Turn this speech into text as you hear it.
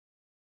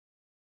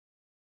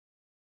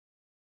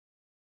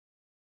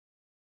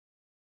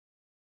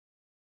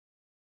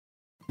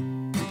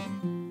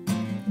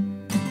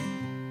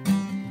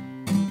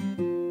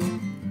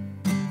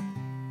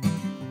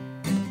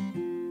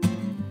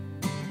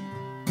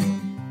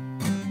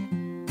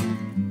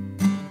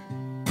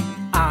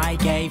I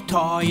gave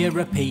Toyah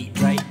a Pete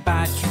Drake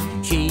badge.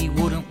 She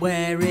wouldn't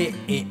wear it,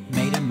 it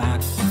made her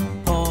mad.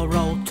 Poor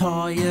old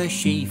Toyah,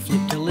 she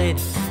flipped a lid.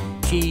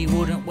 She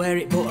wouldn't wear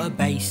it but her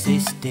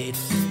bassist did.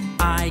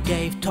 I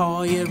gave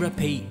Toyah a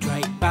Pete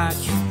Drake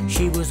badge.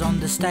 She was on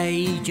the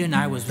stage and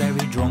I was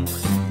very drunk.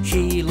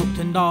 She looked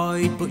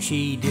annoyed but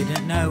she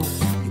didn't know.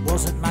 It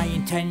wasn't my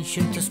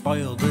intention to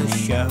spoil the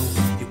show.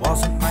 It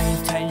wasn't my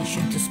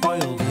intention to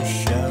spoil the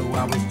show.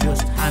 I was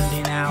just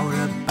handing out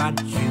a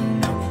badge, you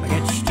know. I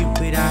get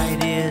stupid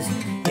ideas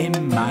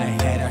in my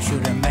head. I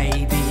should have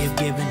maybe have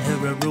given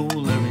her a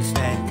ruler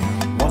instead.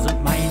 It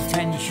wasn't my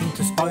intention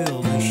to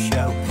spoil the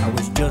show. I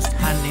was just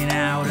handing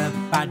out a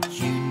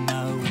badge, you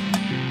know.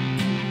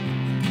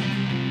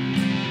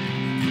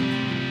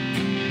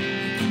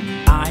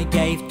 I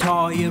gave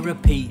Toyah a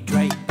Pete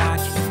Drake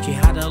badge. She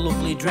had a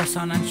lovely dress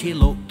on and she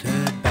looked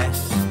her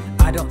best.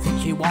 I don't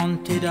think she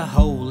wanted a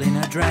hole in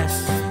her dress,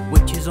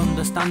 which is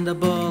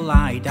understandable,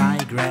 I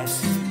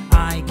digress.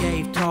 I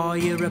gave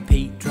Toyah a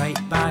Pete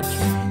Drake badge.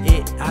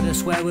 It had a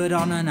swear word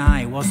on and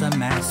I was a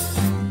mess.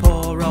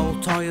 Poor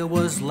old Toyah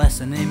was less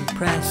than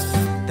impressed.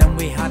 Then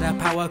we had a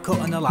power cut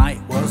and the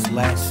light was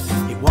less.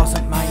 It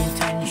wasn't my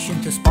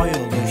intention to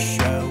spoil the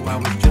show. I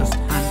was just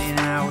handing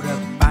out a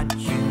badge,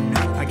 you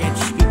know. I get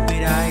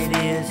stupid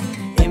ideas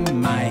in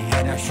my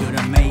head. I should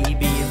have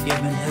maybe have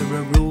given her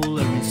a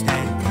ruler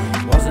instead.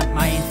 It wasn't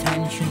my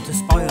intention to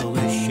spoil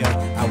the show.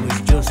 I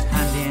was just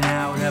handing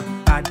out a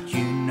badge,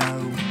 you know.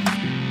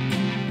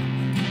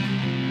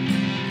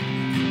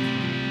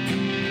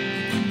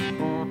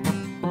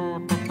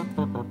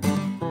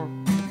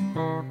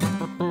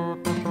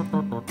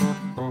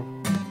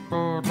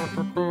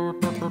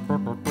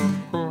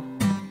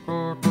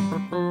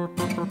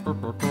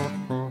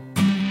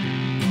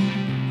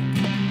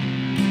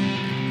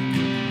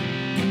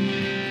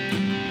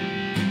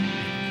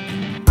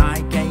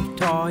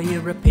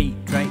 Toyah a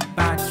Pete Drake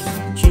badge.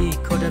 She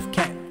could have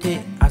kept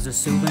it as a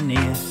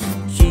souvenir.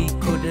 She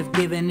could have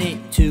given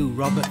it to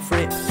Robert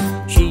Fripp.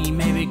 She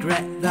may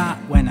regret that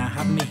when I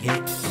have me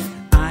hit.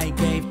 I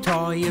gave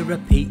Toyah a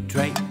Pete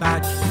Drake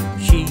badge.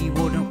 She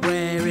wouldn't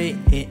wear it,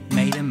 it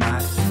made her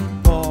mad.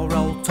 Poor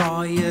old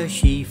Toyah,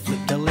 she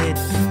flipped a lid.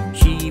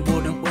 She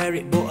wouldn't wear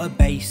it but her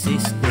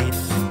bassist did.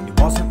 It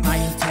wasn't my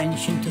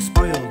intention to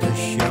spoil the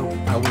show.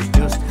 I was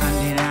just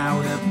handing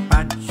out a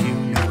badge, you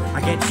know. I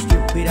get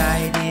stupid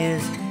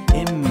ideas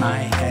in my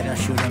head. I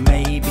should have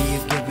maybe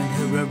have given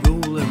her a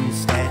ruler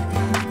instead.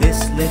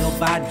 This little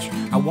badge,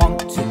 I want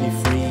to be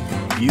free.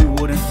 You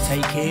wouldn't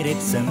take it,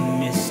 it's a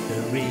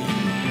mystery.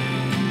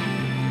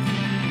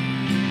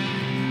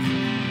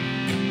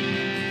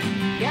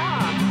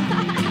 Yeah.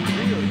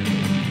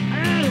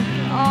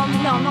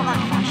 No, I'm not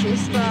that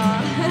fascist.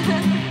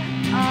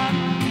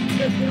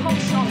 The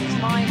whole song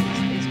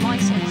is my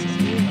sense of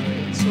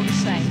humour. It's sort of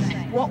saying,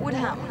 what would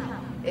happen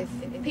if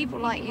people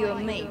like you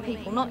and me,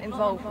 people not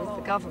involved with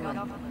the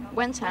government,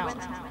 went out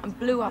and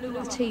blew up the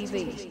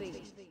TVs